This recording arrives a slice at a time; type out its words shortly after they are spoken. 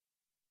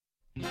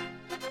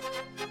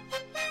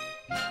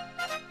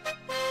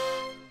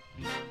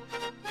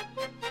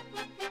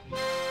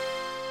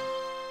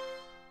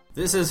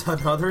This is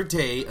Another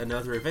Day,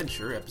 Another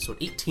Adventure, episode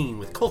 18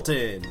 with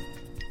Colton.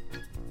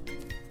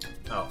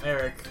 Oh,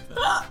 Eric.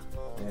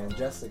 And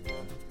Jessica.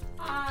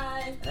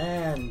 Hi.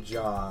 And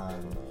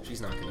John.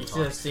 She's not going to You talk.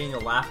 should have seen the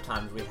laugh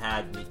times we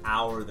had in the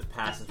hour that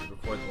passed since we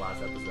recorded the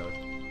last episode.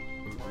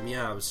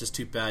 Yeah, it was just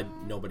too bad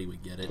nobody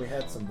would get it. We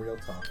had some real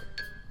talk.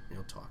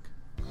 Real talk.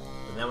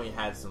 But then we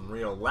had some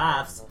real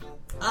laughs.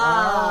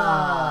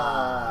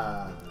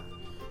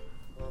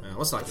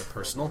 Let's not get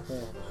personal.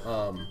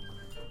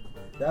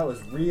 That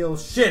was real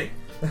shitty.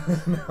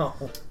 No.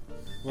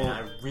 And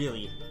I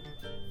really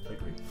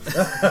agree.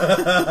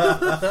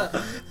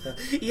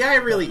 Yeah, I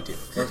really do.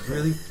 I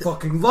really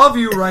fucking love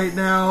you right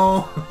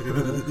now.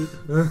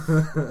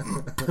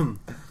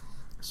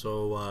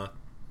 So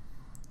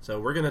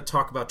we're going to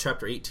talk about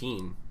chapter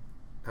 18.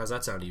 How's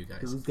that sound to you guys?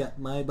 Who's got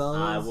my balls?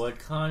 I would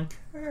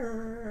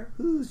concur.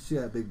 Who's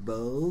got big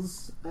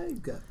balls?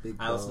 I've got big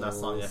balls. I listened to that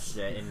song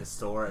yesterday in the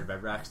store at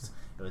Red Rex.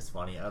 It was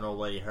funny. I don't know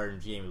what you heard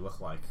and Jamie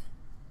look like.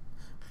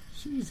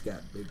 She's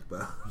got big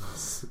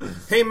balls.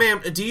 Hey,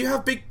 ma'am, do you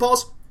have big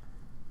balls?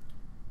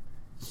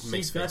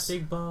 She's got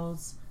big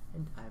balls,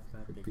 and I've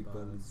got big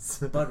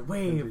balls. But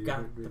we've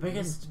got the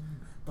biggest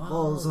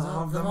balls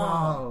of them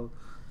all.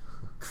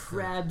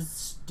 Crab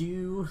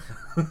stew.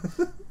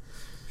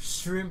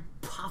 Shrimp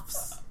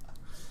puffs.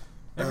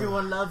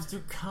 Everyone loves to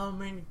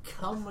come and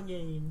come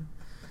again.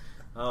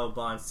 Oh,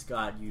 Bon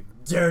Scott, you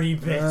dirty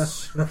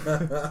bitch.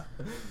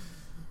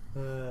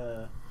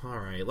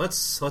 Alright,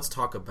 let's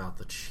talk about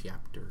the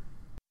chapter.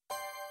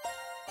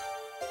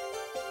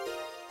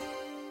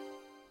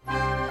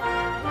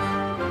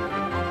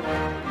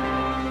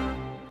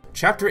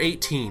 Chapter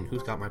 18,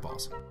 Who's Got My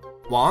Balls?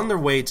 While on their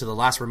way to the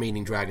last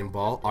remaining Dragon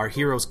Ball, our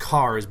hero's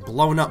car is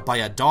blown up by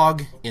a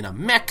dog in a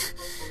mech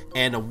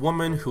and a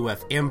woman who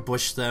have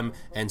ambushed them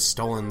and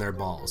stolen their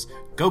balls.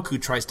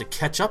 Goku tries to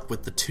catch up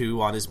with the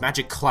two on his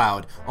magic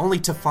cloud, only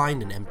to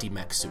find an empty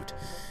mech suit.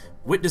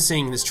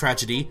 Witnessing this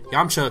tragedy,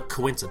 Yamcha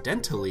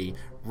coincidentally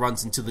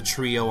runs into the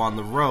trio on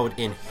the road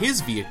in his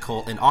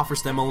vehicle and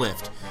offers them a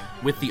lift,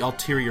 with the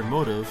ulterior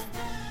motive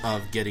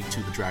of getting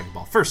to the Dragon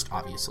Ball first,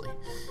 obviously.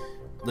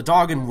 The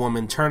dog and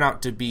woman turn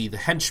out to be the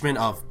henchmen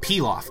of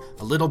Pilaf,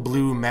 a little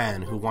blue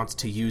man who wants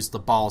to use the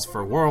balls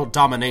for world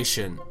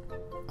domination.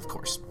 Of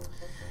course.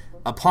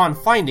 Upon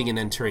finding and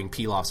entering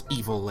Pilaf's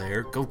evil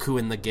lair, Goku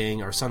and the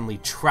gang are suddenly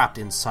trapped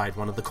inside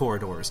one of the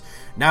corridors.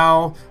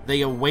 Now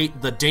they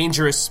await the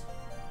dangerous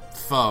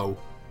foe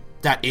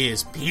that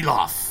is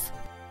Pilaf.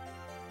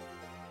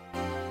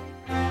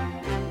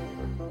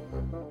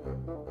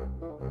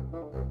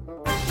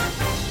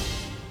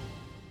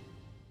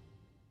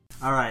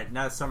 Alright,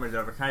 now the summary's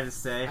over. Can I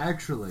just say,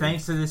 Actually,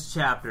 thanks to this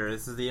chapter,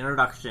 this is the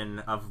introduction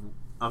of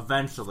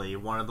eventually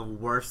one of the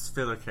worst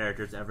filler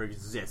characters to ever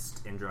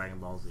exist in Dragon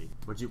Ball Z.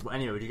 Would you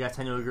guys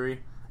tend to agree?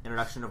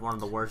 Introduction of one of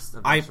the worst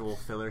eventual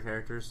filler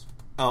characters?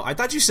 Oh, I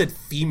thought you said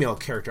female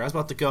character. I was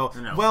about to go,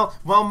 No.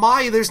 well,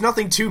 Mai, there's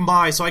nothing to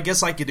Mai, so I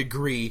guess I could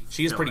agree.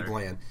 She is pretty Filler.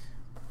 bland.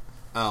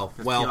 Oh,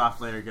 Because well. Pilaf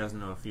later goes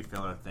into a few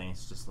filler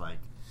things, just like...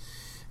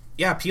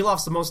 Yeah,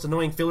 Pilaf's the most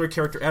annoying filler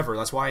character ever.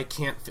 That's why I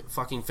can't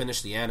fucking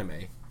finish the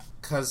anime.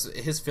 Because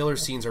his filler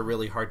scenes are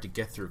really hard to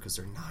get through because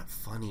they're not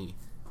funny.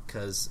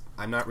 Because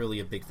I'm not really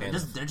a big fan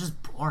They're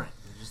just boring.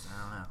 They're just,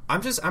 I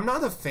don't know. I'm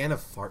not a fan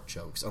of fart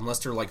jokes unless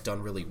they're like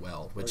done really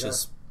well, which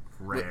is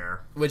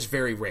Rare. Which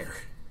very rare.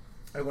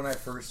 when I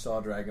first saw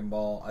Dragon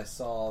Ball, I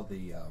saw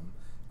the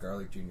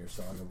Garlic Jr.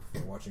 saga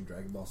before watching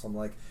Dragon Ball, so I'm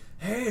like,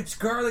 hey, it's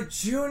Garlic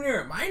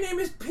Jr. My name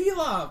is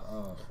Pilaf.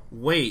 Oh.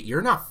 Wait,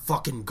 you're not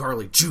fucking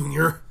Garlic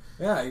Jr.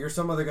 Yeah, you're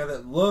some other guy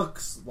that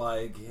looks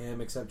like him,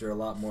 except you're a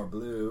lot more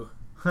blue.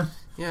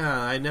 Yeah,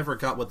 I never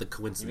got what the You mean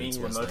coincidence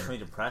he's was emotionally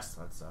depressed?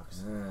 That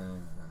sucks.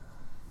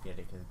 Get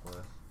it, because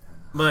blue.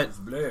 But It's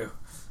blue.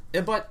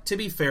 But to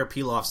be fair,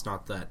 Pilaf's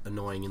not that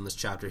annoying in this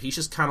chapter. He's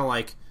just kind of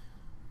like,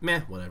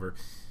 meh, whatever.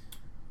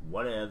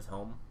 Whatevs,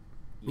 home.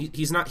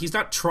 He's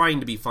not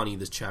trying to be funny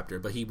this chapter,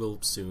 but he will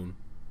soon.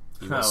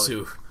 He will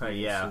soon.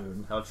 Yeah,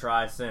 Soon. he'll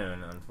try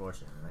soon,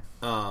 unfortunately.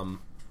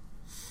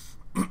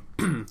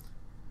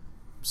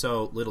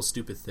 So, little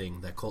stupid thing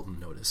that Colton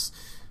noticed.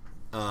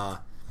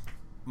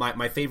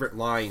 My favorite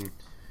line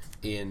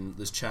in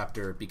this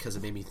chapter, because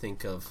it made me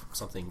think of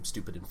something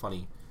stupid and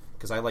funny,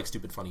 because I like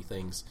stupid funny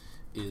things,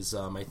 is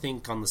I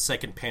think on the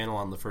second panel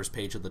on the first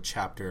page of the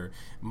chapter,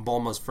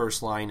 Bulma's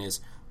first line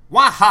is,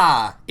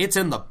 "Waha! It's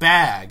in the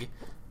bag!"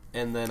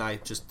 And then I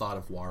just thought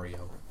of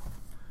Wario.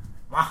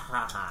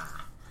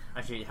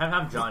 Actually,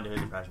 have John do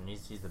his impression.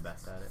 He's the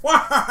best at it.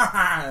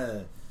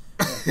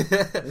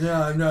 No,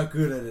 I'm not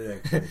good at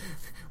it, actually.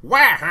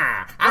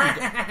 Waha!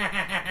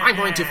 I'm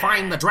going to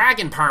find the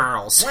dragon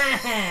pearls.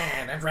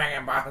 The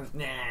Dragon Ball.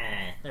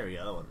 There we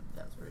go.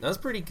 That was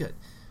pretty good.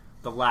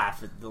 The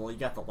laugh. You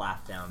got the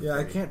laugh down. Yeah,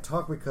 I can't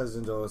talk with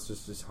Cousins, though. It's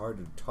just hard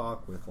to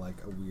talk with, like,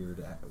 a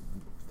weird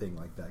thing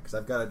like that. Because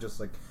I've got to just,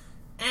 like,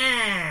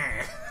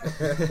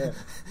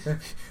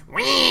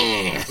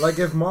 Like,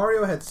 if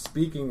Mario had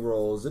speaking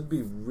roles, it'd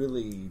be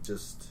really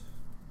just...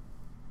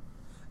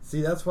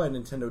 See, that's why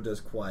Nintendo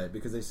does quiet,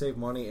 because they save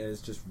money, and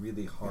it's just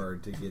really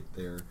hard to get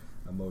their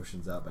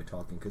emotions out by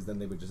talking, because then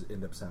they would just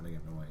end up sounding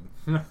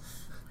annoying.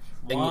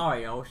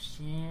 Wario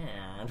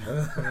shit.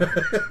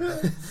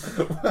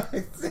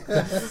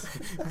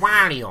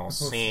 Wario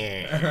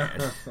shit.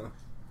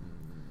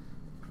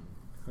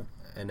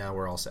 And now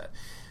we're all set.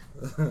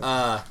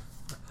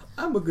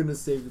 I'm gonna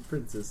save the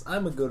princess.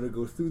 I'm gonna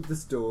go through the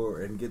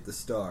store and get the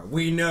star.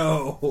 We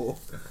know!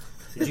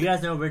 Did you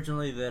guys know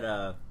originally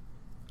that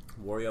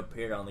Wario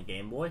appeared on the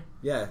Game Boy?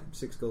 Yeah,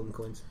 6 golden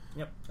coins.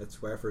 Yep.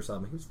 That's where I first saw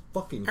him. He was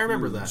fucking I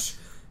remember huge. that.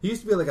 He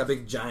used to be like a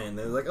big giant.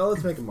 They were like, oh,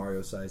 let's make him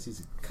Mario size.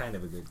 He's kind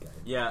of a good guy.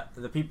 Yeah,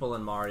 the people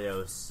in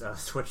Mario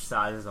switch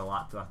sizes a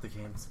lot throughout the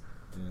games.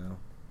 Yeah.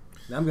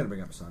 Now I'm going to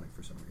bring up Sonic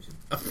for some reason.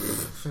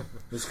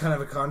 It's kind of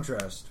a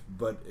contrast,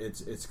 but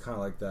it's kind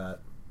of like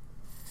that.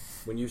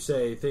 When you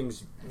say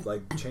things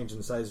like changing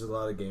the size of a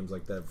lot of games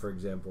like that, for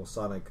example,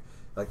 Sonic,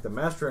 like the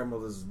Master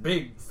Emerald is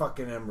big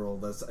fucking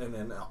emerald that's in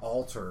an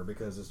altar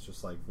because it's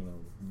just like, you know,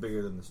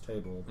 bigger than this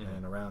table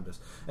and around us.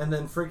 And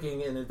then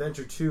freaking in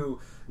Adventure 2,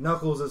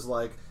 Knuckles is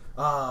like,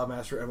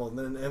 Master Emerald,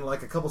 and then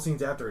like a couple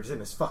scenes after it's in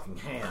his fucking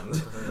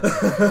hand.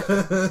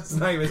 It's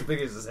not even as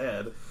big as his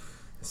head.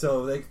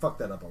 So they fucked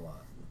that up a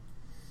lot.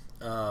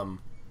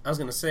 I was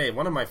gonna say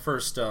one of my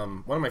first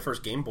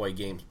Game Boy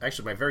games.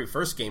 Actually, my very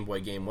first Game Boy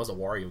game was a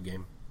Wario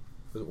game.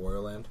 Was it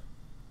Wario Land?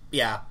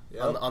 Yeah,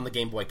 Yep. on the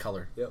Game Boy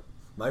Color. Yep.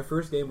 My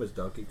first game was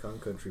Donkey Kong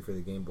Country for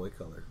the Game Boy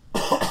Color.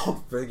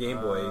 For the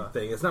Game Boy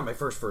thing. It's not my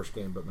first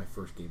game, but my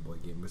first Game Boy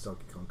game was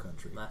Donkey Kong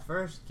Country. My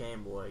first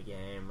Game Boy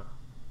game...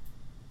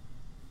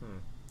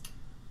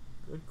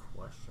 Good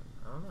question.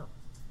 I don't know.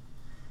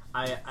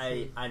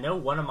 I know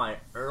one of my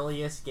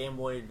earliest Game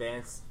Boy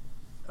Advance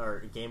or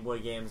Game Boy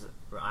games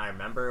I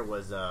remember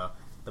was the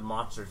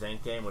Monsters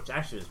Inc. game, which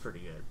actually was pretty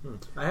good.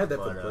 I had that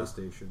for the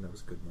PlayStation. That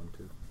was a good one,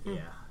 too.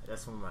 Yeah,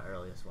 that's one of my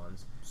earliest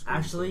ones.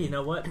 Actually, you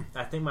know what?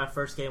 I think my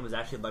first game was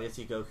actually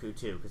Legacy Goku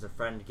 2, because a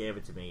friend gave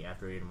it to me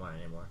after he didn't want it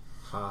anymore.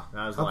 And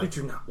I was How like, could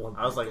you not want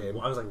I was that like, game?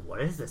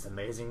 what is this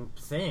amazing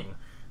thing?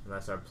 And I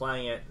started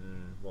playing it,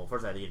 and well,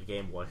 first I had to get a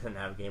Game Boy. I didn't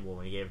have a Game Boy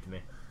when he gave it to me,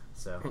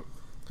 so.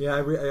 Yeah,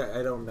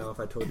 I don't know if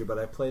I told you, but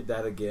I played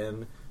that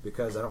again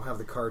because I don't have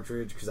the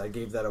cartridge because I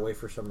gave that away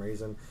for some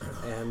reason,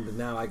 and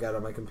now I got it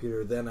on my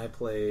computer. Then I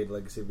played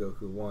Legacy of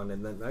Goku 1,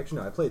 and then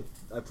actually no,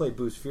 I played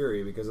Boost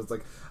Fury because it's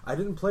like I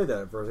didn't play that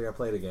at first. I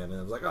played again, and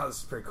I was like, oh, this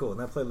is pretty cool.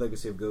 And I played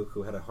Legacy of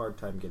Goku, had a hard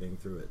time getting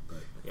through it,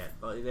 but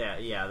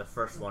Yeah. The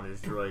first one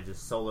is really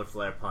just solar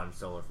flare punch,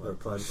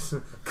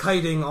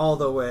 kiting all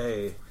the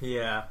way.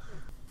 Yeah.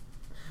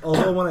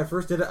 Although when I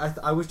first did it,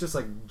 I was just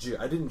like,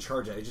 I didn't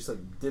charge it. I just like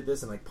did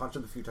this and like punched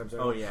him a few times.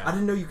 Oh yeah. I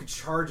didn't know you could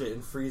charge it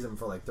and freeze him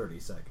for like 30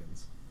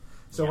 seconds.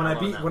 So when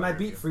I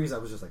beat Freeze, I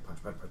was just like punch.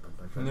 Go!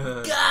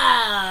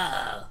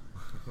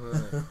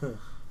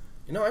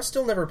 You know, I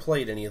still never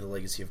played any of the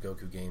Legacy of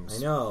Goku games.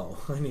 I know.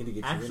 I need to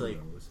get Actually, you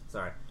into those.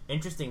 sorry.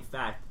 Interesting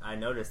fact I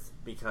noticed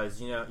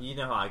because you know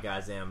how I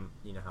guys am.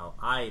 You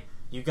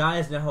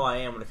guys know how I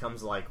am when it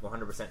comes to like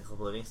 100%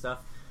 completing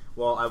stuff.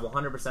 Well, I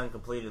 100%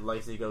 completed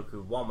Legacy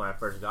Goku 1 when I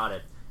first got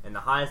it, and the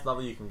highest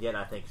level you can get,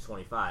 I think, is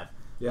 25.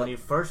 Yep. When you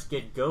first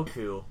get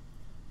Goku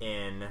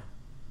in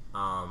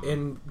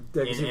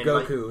Legacy of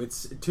Goku,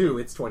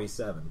 it's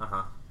 27.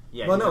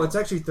 Yeah. Well, no, it's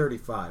actually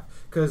 35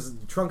 because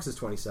Trunks is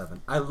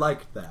 27. I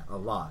liked that a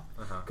lot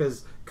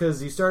because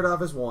you start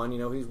off as 1, you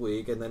know, he's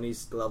weak, and then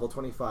he's level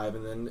 25,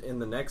 and then in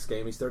the next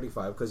game he's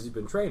 35 because he's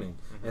been training,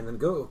 and then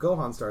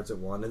Gohan starts at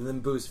 1, and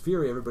then Boost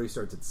Fury everybody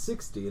starts at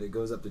 60, and it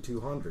goes up to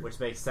 200, which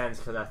makes sense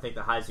because I think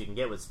the highest you can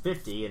get was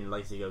 50 in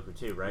Legacy Goku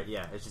 2, right?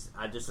 Yeah, it's just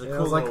a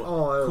cool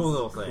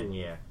little thing.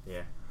 Yeah.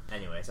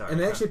 Anyway, sorry.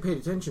 And I actually paid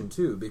attention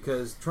too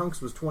because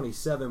Trunks was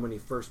 27 when he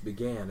first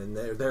began, and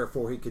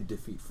therefore he could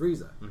defeat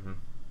Frieza.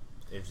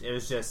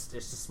 It's just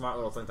smart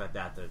little things like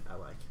that I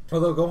like.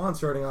 Although Gohan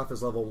starting off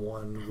as level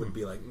 1 would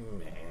be like,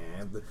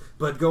 man.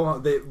 But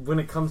Gohan, when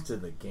it comes to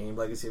the game,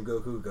 Legacy of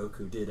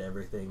Goku did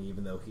everything,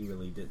 even though he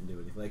really didn't do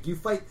anything. Like, you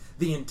fight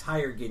the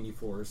entire Ginyu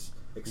Force,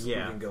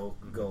 excluding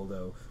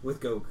Goldo,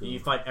 with Goku. You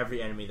fight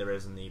every enemy there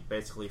is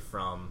basically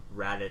from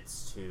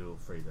Raditz to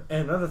Frieza.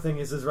 And another thing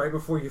is right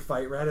before you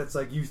fight Raditz,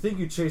 like, you think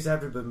you chase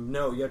after, but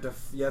no, you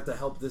have to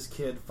help this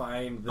kid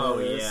find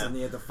this, and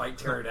you have to fight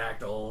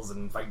pterodactyls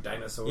and fight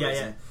dinosaurs.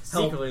 Yeah.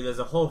 Secretly, there's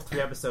a whole 3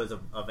 episodes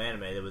of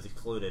anime that was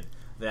included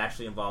that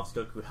actually involves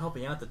Goku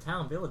helping out the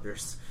town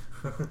villagers.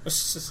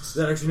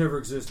 That actually never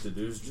existed.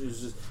 It was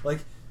just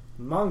like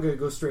manga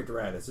goes straight to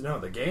Raditz. No,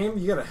 the game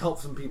you gotta help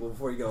some people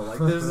before you go. Like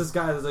there's this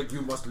guy that's like,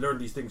 you must learn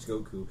these things,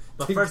 Goku.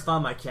 But first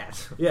find my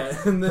cat. Yeah,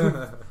 and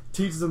then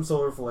teaches him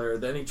Solar Flare.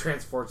 Then he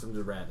transports him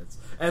to Raditz,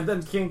 and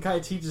then King Kai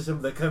teaches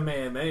him the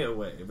Kamehameha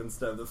wave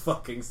instead of the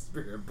fucking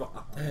Spirit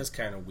Bomb. That is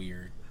kind of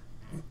weird.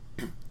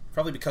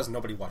 Probably because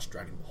nobody watched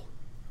Dragon Ball.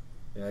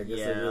 Yeah, I guess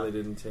they really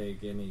didn't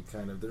take any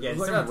kind of... Yeah,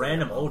 some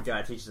random old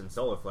guy teaches him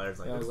Solar Flare. It's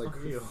like, I was like,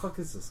 who the fuck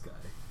is this guy?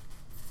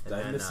 Did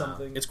I miss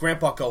something? It's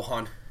Grandpa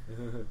Gohan.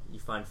 You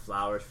find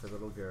flowers for the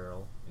little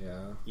girl.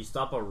 Yeah. You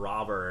stop a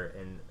robber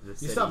in the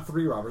city. You stop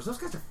 3 robbers. Those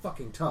guys are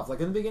fucking tough. Like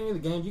in the beginning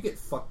of the game, you get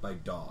fucked by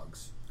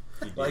dogs.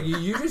 Like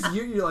you're just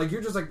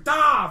like,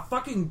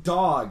 fucking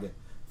dog,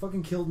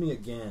 fucking killed me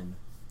again.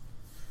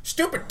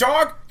 Stupid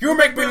dog, you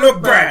make me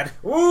look bad.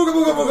 Ooga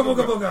booga booga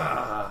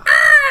booga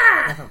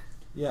booga.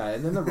 Yeah,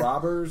 and then the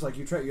robbers, like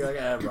you're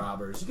like,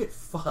 robbers. You get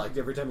fucked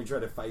every time you try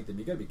to fight them.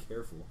 You gotta be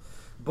careful.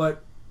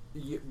 But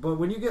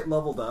when you get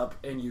leveled up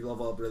and you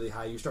level up really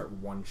high, you start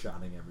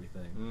one-shotting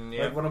everything.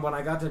 Yeah. Like when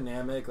I got to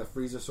Namek, the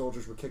Frieza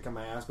soldiers were kicking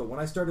my ass. But when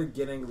I started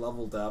getting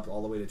leveled up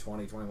all the way to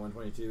 20, 21,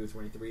 22,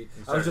 23,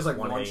 I was just like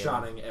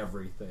one-shotting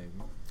everything.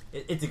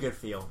 It's a good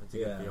feel. It's a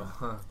good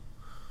feel.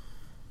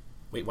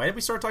 Wait, why did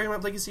we start talking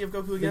about Legacy of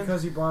Goku again?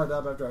 Because you brought it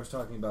up after I was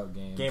talking about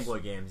games. Game Boy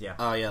games, yeah.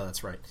 Oh, yeah,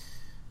 that's right.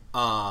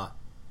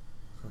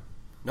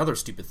 Another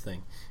stupid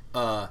thing.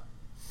 I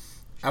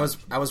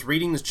was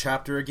reading this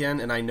chapter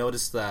again, and I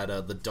noticed that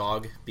the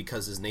dog,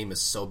 because his name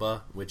is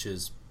Soba, which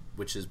is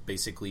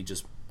basically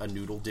just a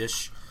noodle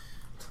dish,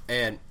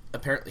 and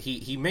apparently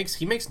he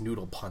makes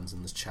noodle puns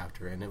in this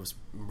chapter, and it was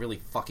really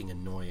fucking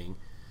annoying.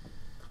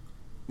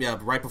 Yeah,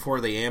 right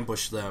before they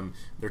ambush them,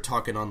 they're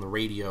talking on the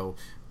radio.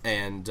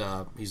 And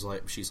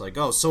she's like,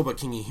 oh, Soba,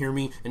 can you hear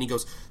me? And he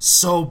goes,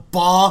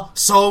 Soba,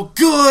 so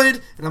good!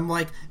 And I'm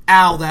like,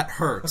 ow, that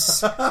hurts.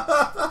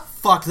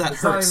 Fuck, that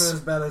it's hurts. It's not even as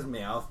bad as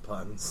Meowth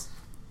puns.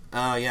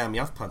 Yeah,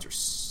 Meowth puns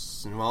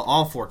are... Well,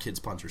 all 4Kids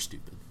puns are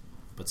stupid.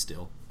 But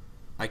still.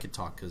 I could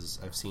talk because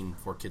I've seen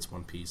 4Kids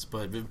One Piece.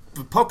 But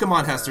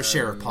Pokemon has their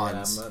share of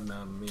puns. Yeah,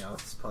 no,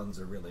 Meowth's puns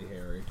are really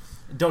hairy.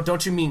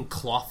 Don't you mean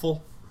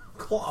clawful?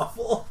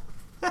 Clawful?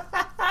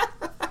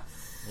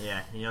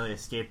 Yeah, he only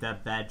escaped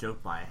that bad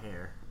joke by a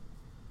hair.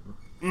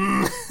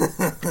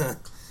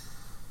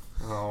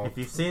 Oh. If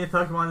you've seen the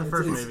Pokemon in the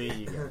first movie,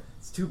 you get it.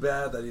 It's too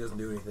bad that he doesn't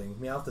do anything.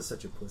 Meowth is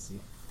such a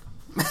pussy.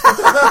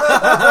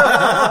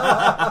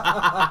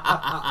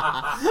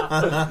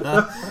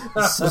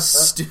 So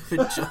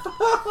stupid joke.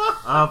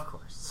 Of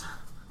course.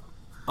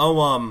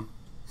 Oh,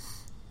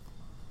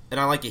 and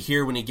I like it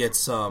here when he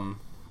gets, what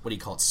do you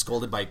call it,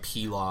 scolded by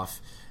Pilaf.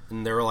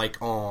 And they're like,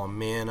 "Oh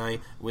man,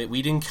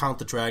 we didn't count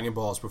the Dragon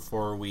Balls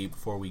before we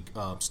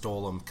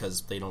stole them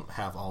because they don't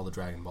have all the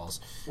Dragon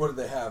Balls." What do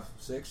they have?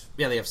 6?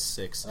 Yeah, they have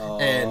 6. Oh.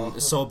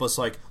 And Soba's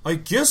like, "I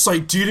guess I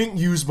didn't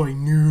use my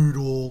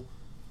noodle."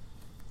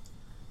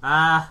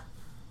 Huh?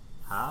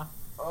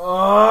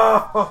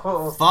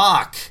 Oh,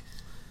 Fuck!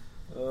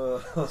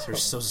 They're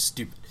so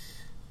stupid.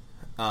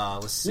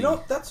 Let's see. You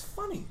know, that's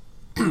funny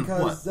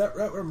because that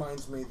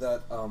reminds me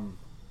that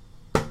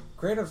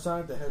creator of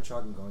Sonic the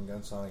Hedgehog, and going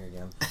down Sonic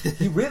again,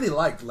 he really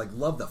loved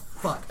the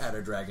fuck out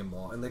of Dragon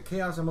Ball, and the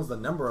Chaos Emeralds, the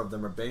number of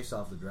them are based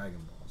off the Dragon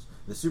Balls.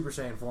 The Super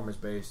Saiyan form is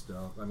based,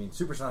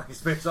 Super Sonic is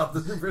based off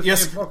the Super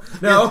Saiyan form.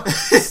 No,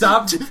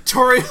 stop.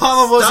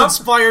 Toriyama was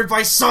inspired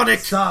by Sonic.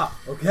 Stop,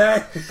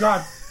 okay?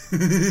 God.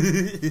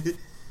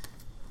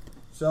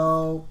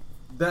 So,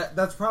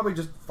 that's probably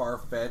just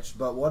far-fetched,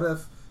 but what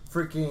if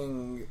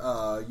freaking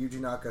Yuji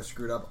Naka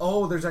screwed up?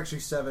 Oh, there's actually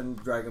 7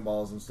 Dragon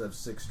Balls instead of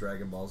 6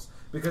 Dragon Balls.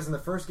 Because in the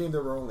first game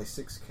there were only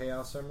 6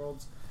 Chaos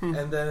Emeralds,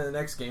 and then in the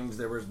next games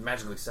there was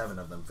magically 7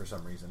 of them for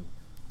some reason.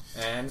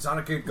 And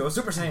Sonic could go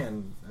Super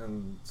Saiyan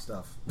and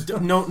stuff.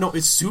 No,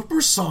 it's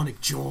Super Sonic,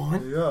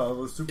 John. Yeah, it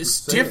was Super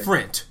It's Saiyan.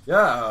 Different.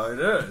 Yeah, it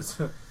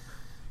is.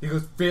 He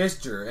goes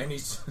faster, and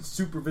he's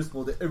super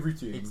visible to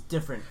everything. It's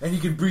different. And he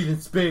can breathe in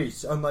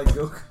space, unlike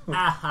Goku.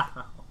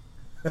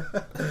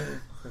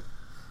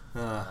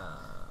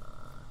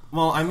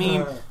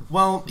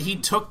 Well, he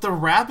took the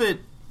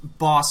rabbit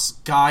boss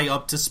guy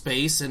up to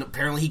space, and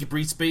apparently he could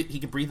breathe space. He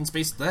could breathe in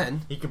space.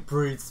 Then He can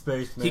breathe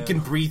space, man. he can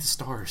breathe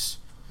stars.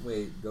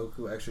 Wait,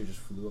 Goku actually just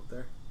flew up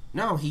there?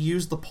 No, he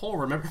used the pole.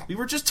 Remember, we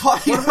were just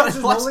talking What about about it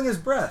just last. holding his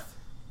breath?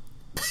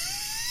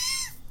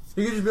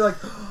 He could just be like,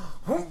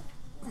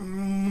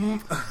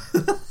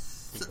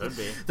 He could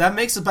be. That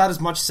makes about as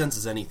much sense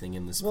as anything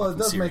in this. well, it fucking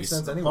does series. make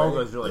sense anyway. Paul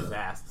goes really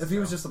fast. If he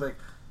was just like,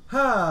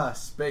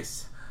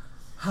 space.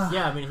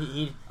 Yeah, I mean,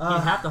 he'd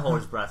have to hold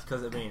his breath,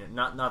 because, I mean,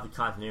 not the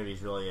continuity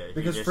is really a...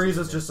 Because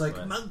Frieza's just like,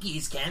 but...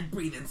 monkeys can't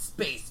breathe in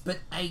space, but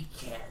I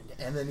can.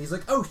 And then he's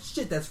like, oh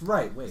shit, that's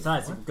right. Wait,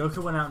 Besides, what?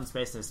 Goku went out in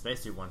space in his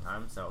spacesuit one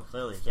time, so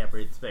clearly he can't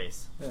breathe in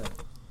space. Yeah.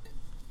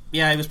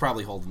 Yeah, he was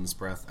probably holding his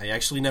breath. I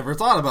actually never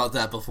thought about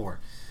that before.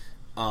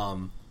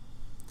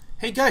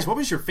 Hey guys, what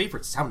was your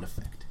favorite sound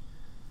effect?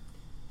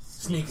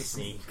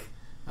 Sneak.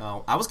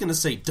 Oh, I was gonna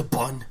say da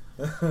bun.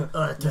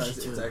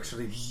 It's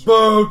actually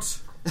boat.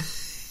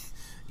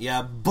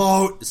 Yeah,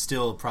 boat is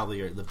still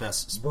probably the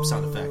best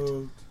sound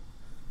effect.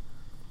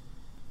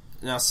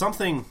 Now,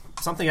 something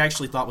I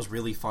actually thought was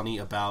really funny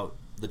about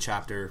the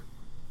chapter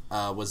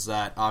was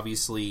that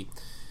obviously,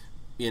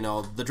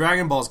 the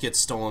Dragon Balls get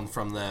stolen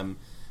from them,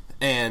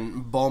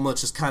 and Bulma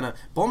just kind of...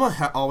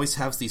 always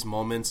has these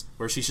moments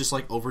where she's just,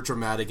 like,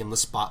 over-dramatic and the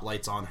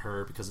spotlight's on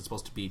her because it's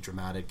supposed to be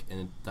dramatic,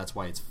 and that's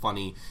why it's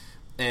funny.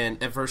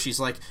 And at first she's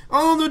like,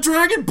 oh, the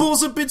Dragon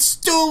Balls have been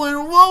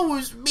stolen, woe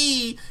is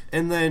me!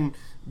 And then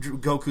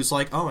Goku's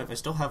like, oh, I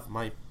still have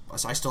my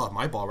I still have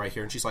my ball right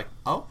here. And she's like,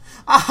 oh?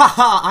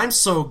 Ah, I'm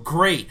so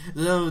great.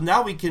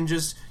 Now we can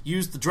just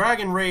use the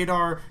dragon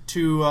radar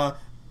to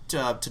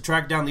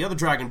track down the other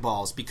Dragon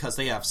Balls because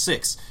they have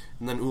 6.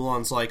 And then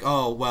Ulan's like,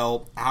 oh,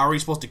 well, how are we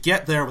supposed to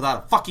get there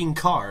without a fucking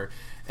car?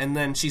 And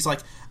then she's like,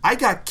 I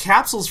got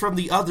capsules from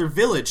the other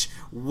village.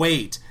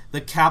 Wait,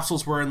 the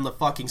capsules were in the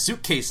fucking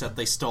suitcase that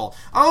they stole.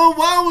 Oh,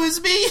 woe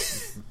is me!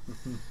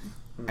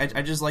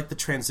 I just like the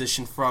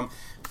transition from,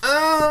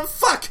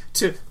 fuck,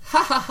 to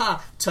ha ha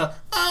ha, to,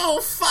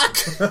 oh, fuck!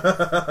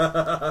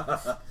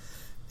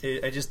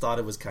 I just thought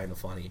it was kind of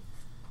funny.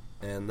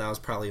 And that was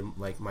probably,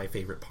 like, my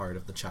favorite part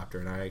of the chapter,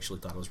 and I actually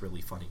thought it was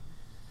really funny.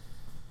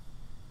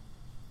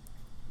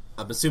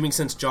 I'm assuming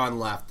since John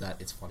laughed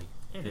that it's funny.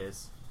 It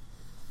is.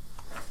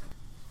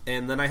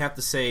 And then I have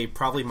to say,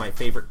 probably my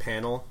favorite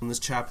panel in this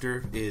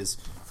chapter is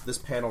this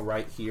panel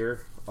right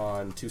here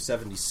on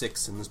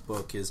 276 in this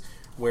book, is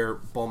where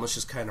Bulma's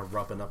just kind of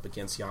rubbing up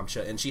against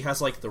Yamcha, and she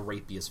has, like, the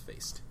rapiest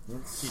face.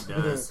 She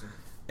does.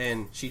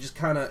 And she just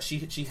kind of,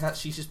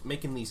 she's just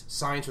making these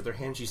signs with her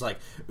hand. She's like,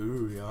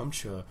 ooh,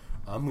 Yamcha,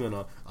 I'm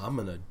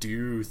gonna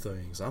do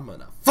things. I'm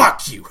gonna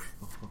fuck you.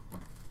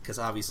 Because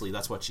obviously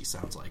that's what she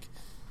sounds like.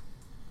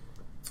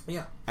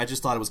 Yeah. I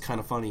just thought it was kind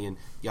of funny, and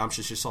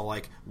Yamcha's just all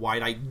like,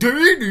 wide-eyed,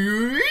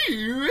 girls.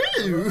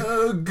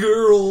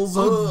 Girls.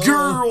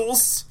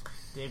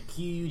 They're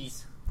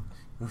cuties.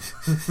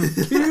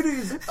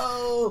 Cuties.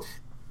 Oh.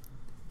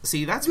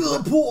 See, that's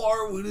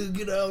Poor, we didn't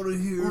get out of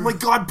here. Oh my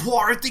god,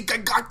 Poor, I think I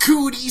got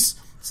cooties.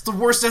 It's the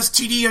worst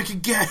STD I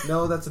could get.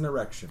 No, that's an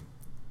erection.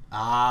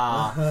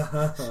 Ah.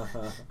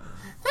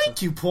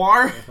 Thank you,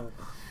 Poir.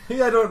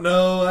 Yeah, I don't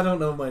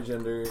know my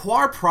gender.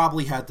 Poir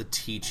probably had to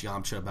teach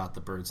Yamcha about the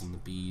birds and the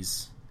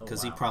bees,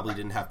 because he probably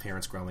didn't have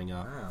parents growing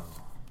up. Wow.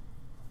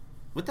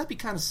 Would that be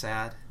kind of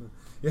sad?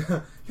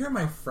 Yeah, you're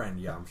my friend,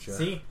 Yamcha.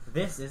 See,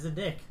 this is a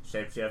dick.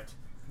 Shapeshift.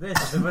 This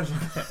is a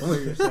vagina.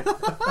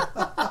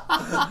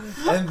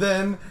 And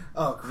then,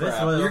 oh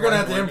crap, you're gonna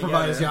have to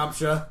improvise,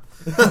 Yamcha.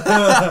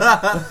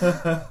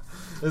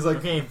 It's like,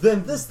 okay,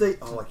 then this thing.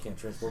 Oh, I can't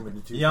transform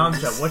into two.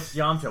 Yamcha, which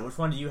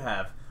one do you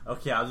have?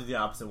 Okay, I'll do the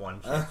opposite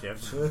one.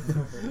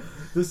 Shapeshift.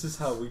 This is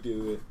how we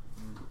do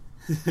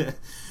it.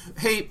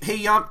 Hey,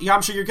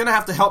 Yamcha, you're gonna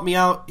have to help me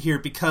out here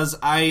because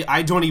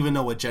I don't even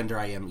know what gender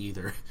I am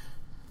either.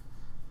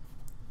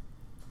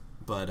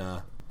 But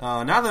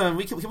now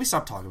that can we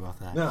stop talking about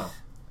that? No.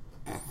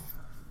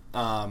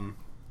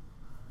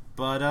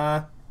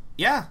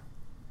 Yeah.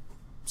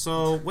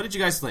 So, what did you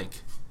guys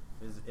think?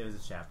 It was a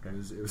chapter. It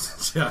was a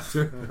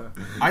chapter.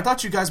 I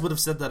thought you guys would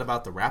have said that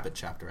about the rabbit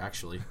chapter,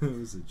 actually.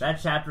 That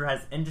chapter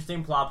has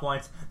interesting plot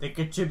points that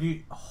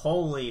contribute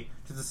wholly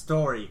to the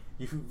story.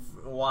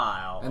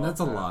 Wow. And that's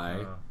a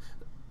lie.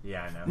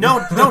 Yeah, I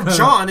know. No,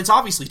 John, it's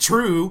obviously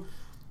true.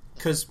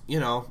 Because,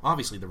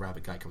 obviously the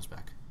rabbit guy comes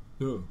back.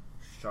 Who?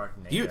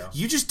 Sharknado.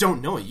 You just don't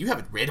know it. You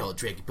haven't read all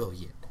Dragon Ball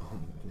yet.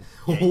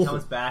 Yeah, he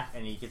comes back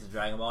and he gets a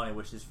Dragon Ball and he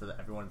wishes for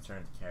everyone to turn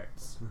into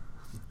carrots.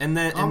 And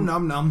then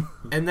num.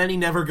 And then he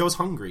never goes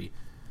hungry.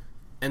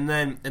 And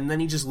then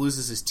he just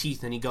loses his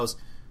teeth and he goes,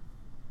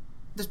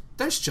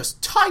 there's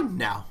just time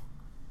now.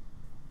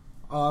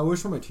 I wish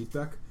for my teeth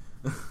back.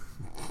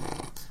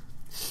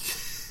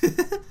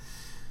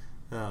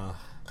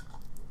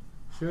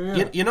 Sure,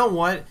 yeah. You know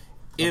what?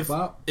 If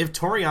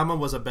Toriyama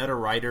was a better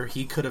writer,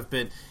 he could have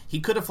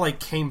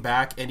came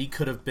back and he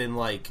could have been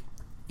like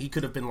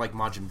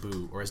Majin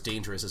Buu, or as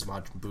dangerous as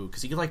Majin Buu,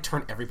 because he could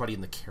turn everybody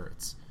into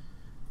carrots.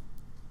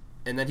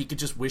 And then he could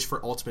just wish for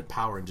ultimate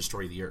power and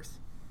destroy the earth.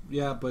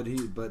 Yeah, but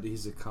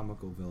he's a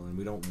comical villain.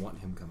 We don't want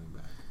him coming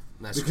back.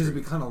 That's because true.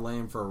 It'd be kind of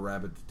lame for a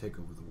rabbit to take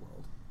over the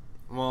world.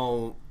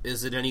 Well,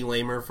 is it any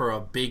lamer for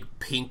a big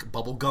pink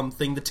bubblegum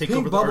thing to take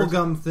over the earth? Pink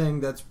bubblegum thing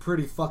that's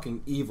pretty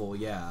fucking evil,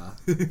 yeah.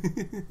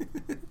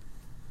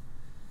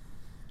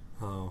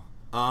 Oh.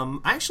 I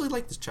actually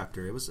like this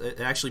chapter. It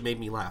actually made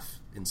me laugh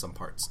in some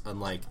parts,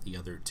 unlike the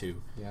other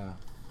two. Yeah.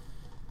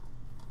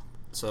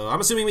 So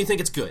I'm assuming we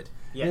think it's good.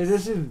 Yes. Yeah,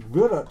 this is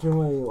good.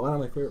 One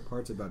of my favorite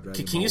parts about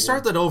Dragon Ball. Can you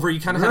start that over?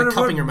 You kind of had a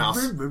cup in your mouth.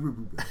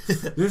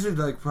 This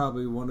is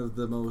probably one of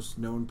the most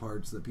known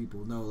parts that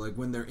people know. Like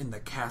when they're in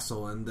the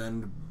castle and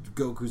then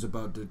Goku's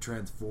about to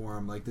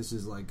transform. Like this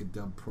is like a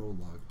dumb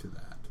prologue to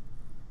that.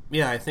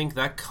 Yeah, I think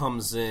that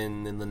comes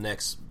in the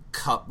next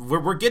cup.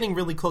 We're getting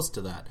really close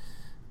to that.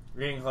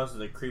 We're getting close to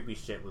the creepy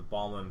shit with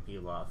Bulma and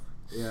Pilaf.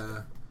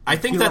 Yeah. I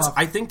think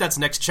that's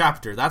next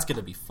chapter. That's going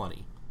to be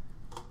funny.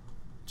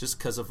 Just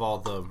because of all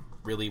the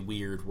really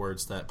weird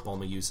words that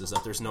Bulma uses,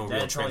 that there's no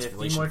real translation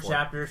for. A few more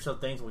chapters, so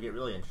things will get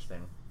really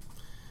interesting.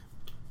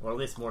 Or at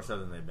least more so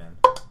than they've been.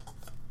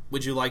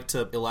 Would you like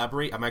to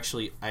elaborate? I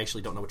actually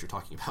don't know what you're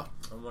talking about.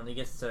 When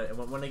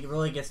it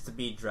really gets to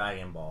be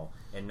Dragon Ball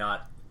and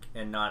not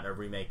a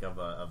remake of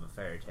a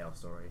fairy tale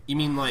story. You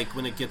mean like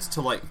when it gets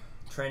to like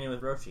training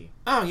with Roshi?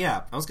 Oh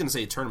yeah, I was going to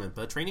say a tournament,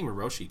 but training with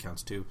Roshi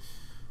counts too.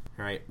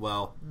 All right,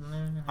 well,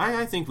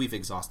 I think we've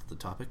exhausted the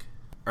topic.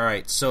 All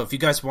right, so if you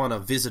guys want to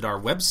visit our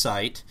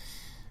website,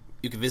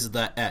 you can visit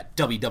that at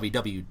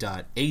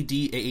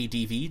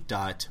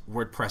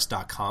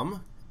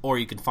www.adaadv.wordpress.com. Or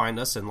you can find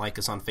us and like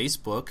us on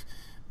Facebook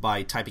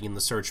by typing in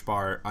the search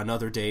bar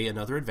Another Day,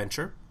 Another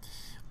Adventure.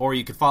 Or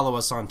you can follow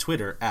us on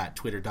Twitter at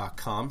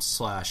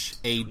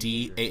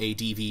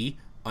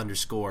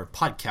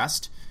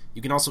twitter.com/ADAADV_podcast.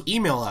 You can also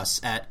email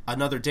us at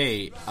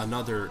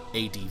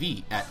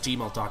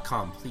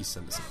anotherdayanotherADV@gmail.com. Please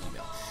send us an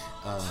email.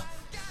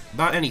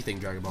 About anything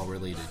Dragon Ball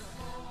related.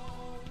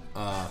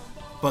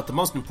 But the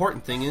most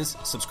important thing is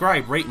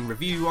subscribe, rate, and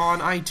review on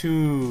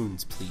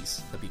iTunes.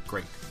 Please, that'd be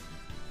great.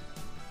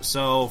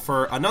 So,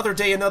 for Another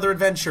Day, Another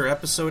Adventure,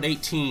 episode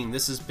 18,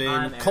 this has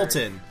been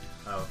Colton.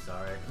 Oh,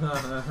 sorry.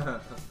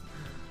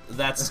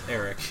 That's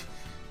Eric.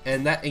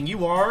 And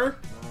you are?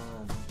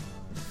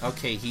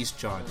 Okay, he's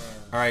John.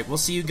 Alright, we'll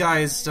see you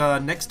guys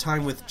next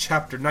time with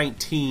Chapter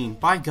 19.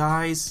 Bye,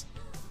 guys.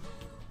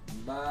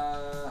 Bye.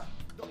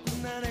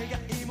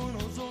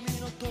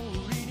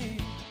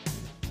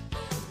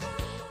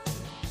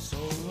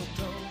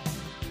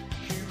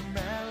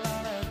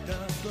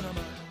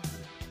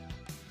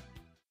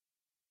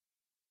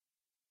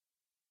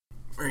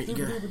 Alright,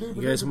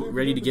 you guys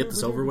ready to get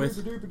this over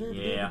with?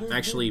 Yeah.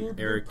 Actually,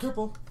 Eric,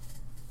 are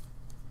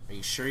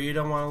you sure you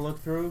don't want to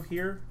look through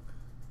here?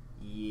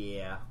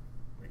 Yeah.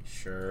 Are you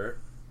sure?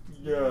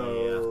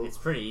 Yeah. It's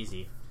pretty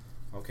easy.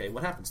 Okay,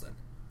 what happens then?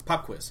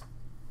 Pop quiz.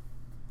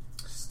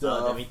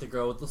 They meet the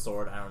girl with the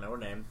sword. I don't know her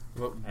name.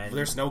 Well,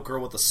 there's no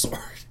girl with a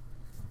sword.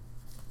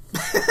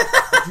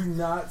 Did you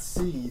not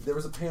see? There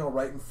was a panel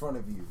right in front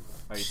of you.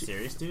 Are you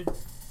serious, dude?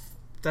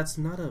 That's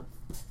not a...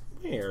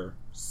 Where?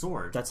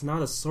 Sword. That's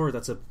not a sword.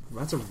 That's a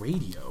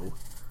radio.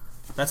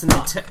 That's an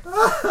antenna.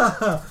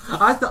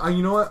 I thought.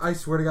 You know what? I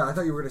swear to God, I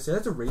thought you were gonna say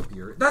that's a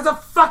rapier. That's a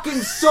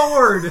fucking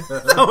sword.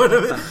 That's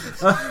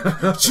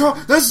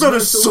not a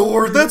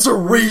sword. That's a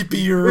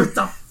rapier. It's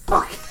a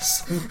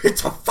fucking.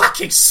 It's a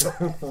fucking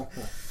sword.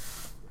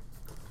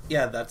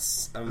 Yeah,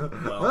 that's.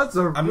 That's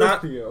a I'm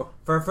not.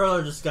 For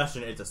further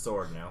discussion, it's a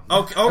sword now.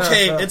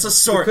 Okay, it's a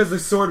sword because the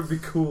sword would be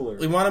cooler.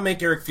 We want to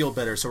make Eric feel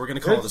better, so we're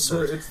gonna call it a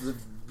sword. It's the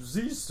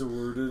Z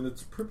sword, and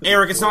it's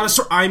Eric. It's not a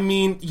sword. I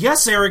mean,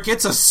 yes, Eric.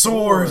 It's a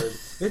sword.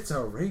 It's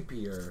a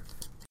rapier.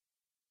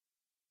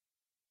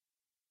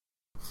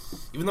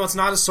 Even though it's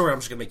not a sword, I'm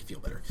just gonna make you feel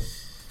better.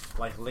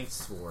 Like Link's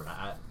sword.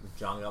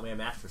 John got me a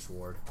master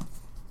sword.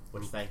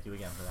 Which, thank you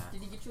again for that.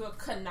 Did he get you a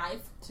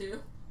knife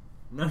too?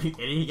 No,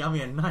 he got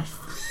me a knife.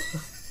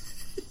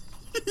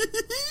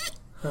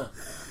 I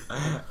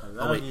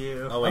love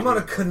you. Oh, wait, I'm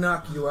gonna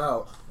knock you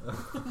out.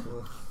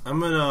 I'm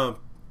gonna.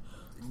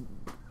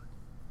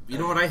 You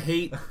know what I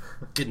hate?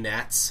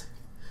 Gnats.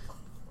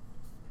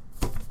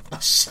 Oh,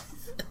 shit.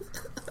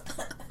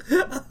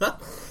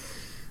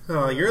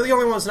 Oh, you're the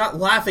only one that's not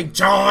laughing,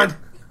 John!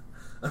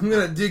 I'm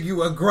gonna dig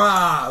you a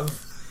grave.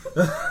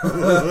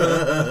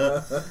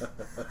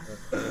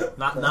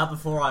 Not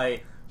before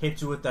I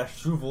hit you with that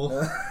shovel.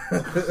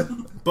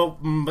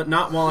 But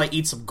not while I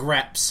eat some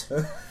grapes.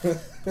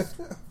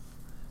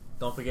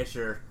 Don't forget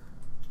your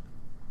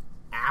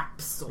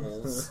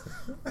apples.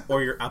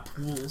 Or your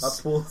apples.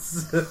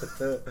 Apples.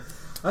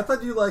 I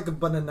thought you like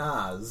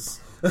bananas.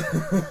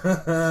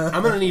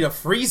 I'm gonna need a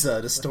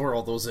freezer to store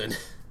all those in.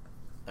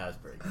 That was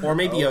pretty cool. Or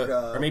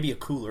maybe a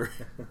cooler.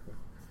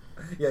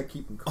 Yeah,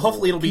 keep them cold.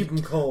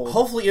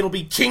 Hopefully it'll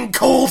be King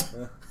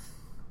Cold.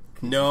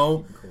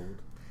 No. Cold.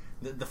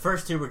 The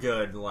first two were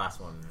good. The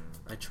last one,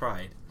 I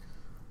tried.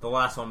 The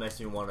last one makes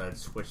me want to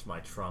switch my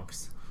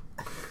trunks.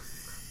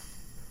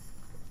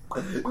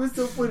 It was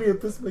so funny. I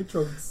pissed my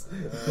trunks.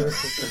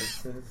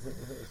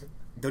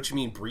 Don't you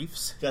mean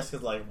briefs?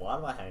 Jessica's like, why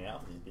do I hang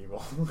out with these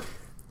people?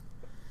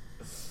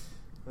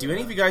 Do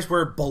any of you guys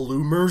wear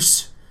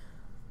bloomers?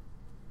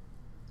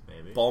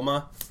 Maybe.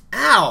 Bulma?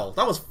 Ow!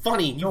 That was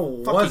funny.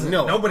 You fucking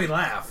know. Nobody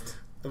laughed.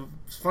 It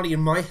was funny in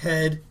my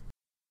head.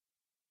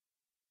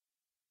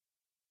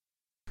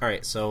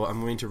 Alright, so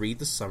I'm going to read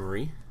the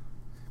summary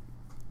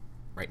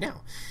right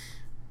now.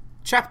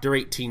 Chapter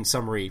 18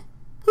 summary.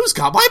 Who's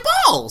got my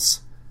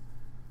balls?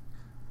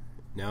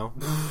 No?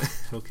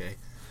 Okay.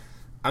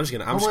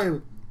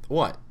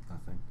 What?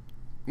 Nothing.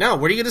 No,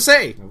 what are you going to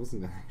say? I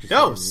wasn't actually.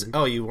 No.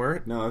 Oh, you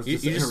weren't? No, I was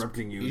just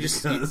interrupting you.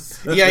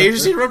 Yeah, you're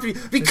just interrupting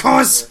me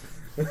because.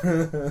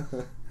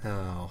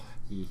 Oh.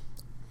 You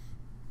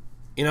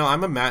know,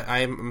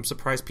 I'm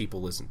surprised people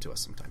listen to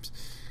us sometimes.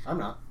 I'm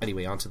not.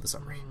 Anyway, on to the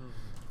summary.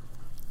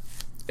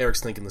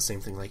 Eric's thinking the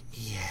same thing, like,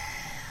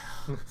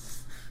 yeah.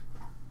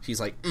 She's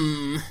like,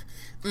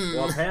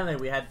 Well, apparently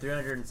we had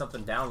 300 and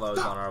something downloads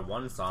on our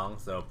one song,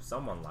 so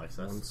someone likes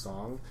us. One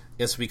song?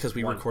 Yes, because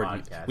we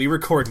podcast.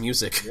 record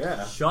music.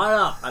 Yeah. Shut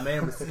up! I made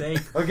a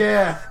mistake.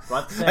 Okay.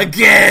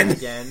 Again!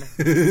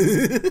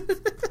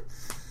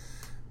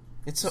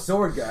 It's a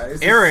sword,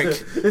 guys.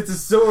 Eric! It's a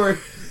sword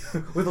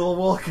with a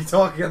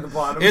walkie-talkie on the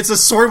bottom. It's a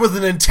sword with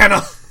an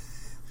antenna!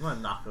 I'm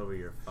gonna knock over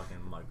your fucking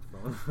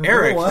microphone.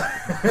 Eric!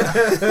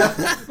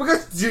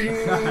 Because ding!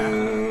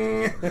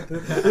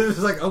 It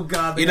was like, oh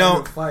god, they're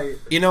gonna fight.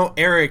 You know,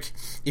 Eric,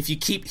 if you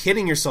keep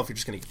hitting yourself, you're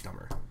just gonna get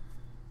dumber.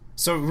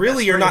 So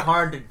really, you're not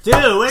hard to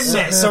do, isn't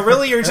it? So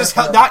really, you're just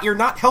you're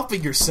not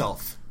helping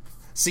yourself.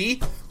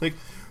 See, like,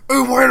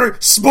 Oh, why are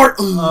smart?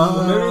 Maybe he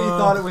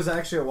thought it was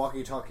actually a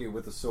walkie-talkie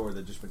with a sword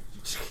that just went...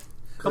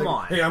 Come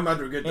on. Hey, I'm about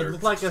to get It there.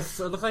 looked like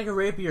a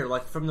rapier.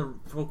 Like from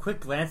a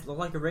quick glance, it looked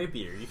like a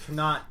rapier. You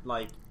cannot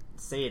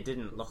say it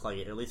didn't look like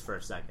it, at least for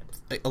a second.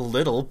 A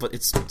little, but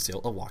it's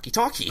still a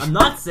walkie-talkie. I'm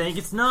not saying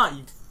it's not.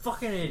 You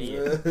fucking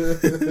idiot.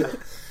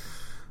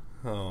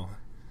 Oh.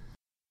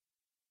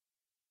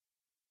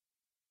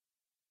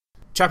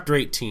 Chapter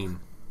 18.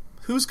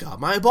 Who's got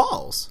my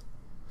balls?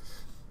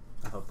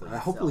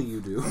 Hopefully you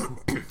do.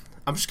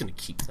 I'm just gonna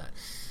keep that.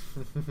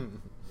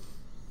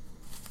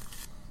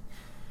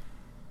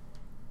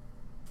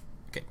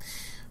 Okay.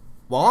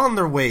 While on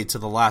their way to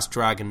the last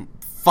dragon...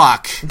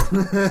 Fuck!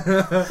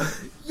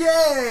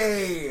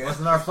 Yay!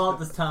 Wasn't our fault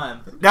this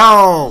time.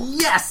 No!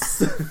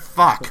 Yes!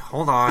 Fuck,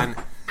 hold on.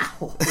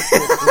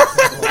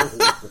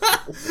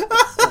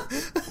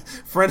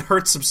 Fred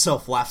hurts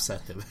himself, laughs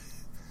at him.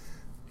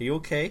 Are you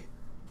okay?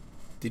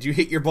 Did you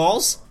hit your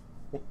balls?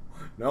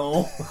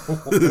 No.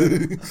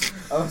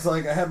 I was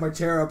like, I had my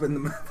chair up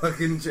and the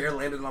fucking chair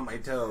landed on my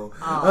toe.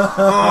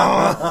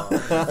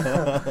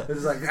 It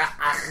was like,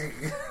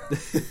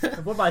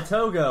 Where'd my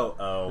toe go?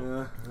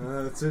 Oh.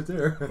 it's right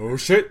there. Oh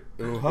shit.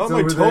 Oh, How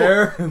did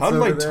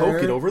my toe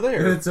get over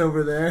there? It's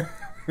over there.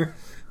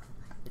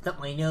 It's up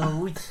my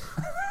nose.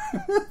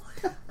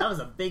 That was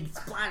a big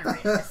splatter.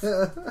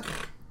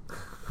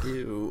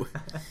 Ew.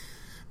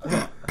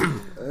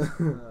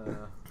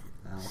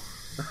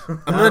 I'm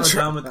gonna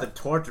try with the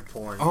torture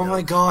porn. Oh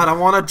my god, I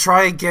want to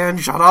try again.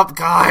 Shut up,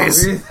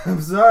 guys. I'm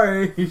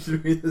sorry. You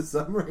should read the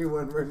summary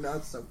when we're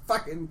not so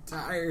fucking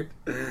tired.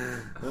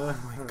 Oh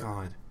my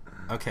god.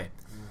 Okay.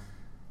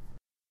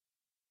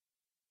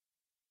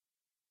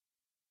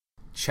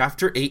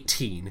 Chapter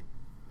 18.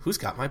 Who's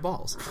got my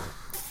balls?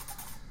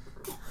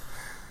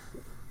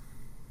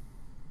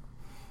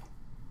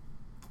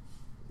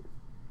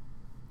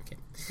 Okay.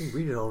 You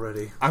read it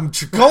already. I'm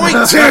going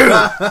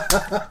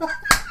to!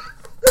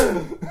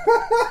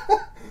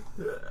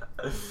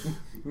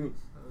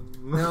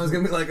 No, I was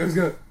gonna be like, Just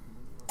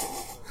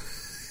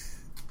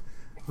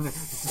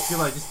feel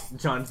like,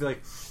 John, feel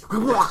like.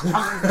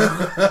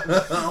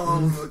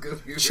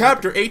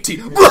 Chapter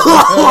 18.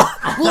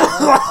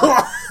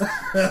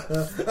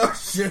 Oh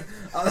shit!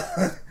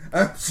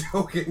 I'm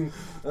choking.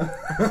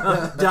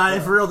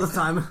 Dying for real this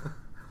time.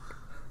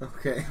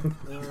 Okay.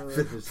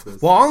 Finish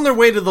this. While on their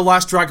way to the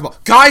last Dragon Ball.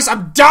 Guys,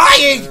 I'm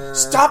dying!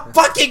 Stop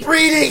fucking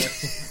reading!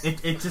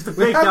 It's just a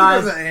We bit, have to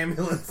guys. go to the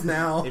ambulance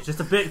now. It's just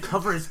a bit.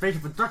 Cover his face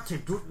with duct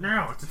tape. Do it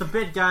now. It's just a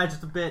bit, guys.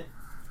 Just a bit.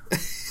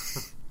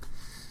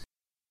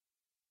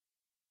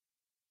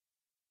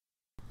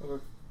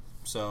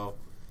 So,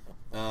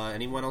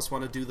 anyone else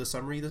want to do the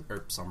summary?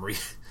 Summary.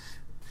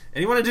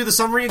 Anyone want to do the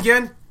summary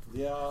again?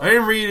 Yeah. I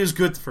didn't read it as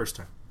good the first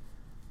time.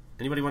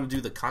 Anybody want to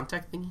do the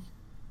contact thingy?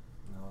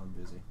 No, I'm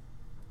busy.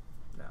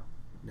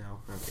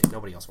 No? Okay,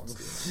 nobody else wants to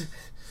do it.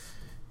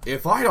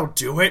 If I don't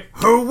do it,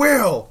 who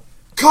will?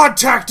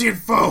 Contact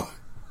info!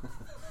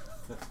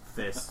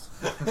 Fist.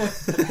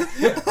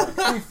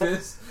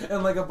 Fist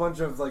and like a bunch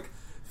of like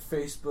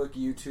Facebook,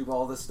 YouTube,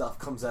 all this stuff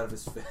comes out of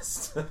his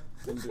fist.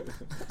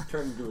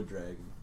 Turned into a dragon.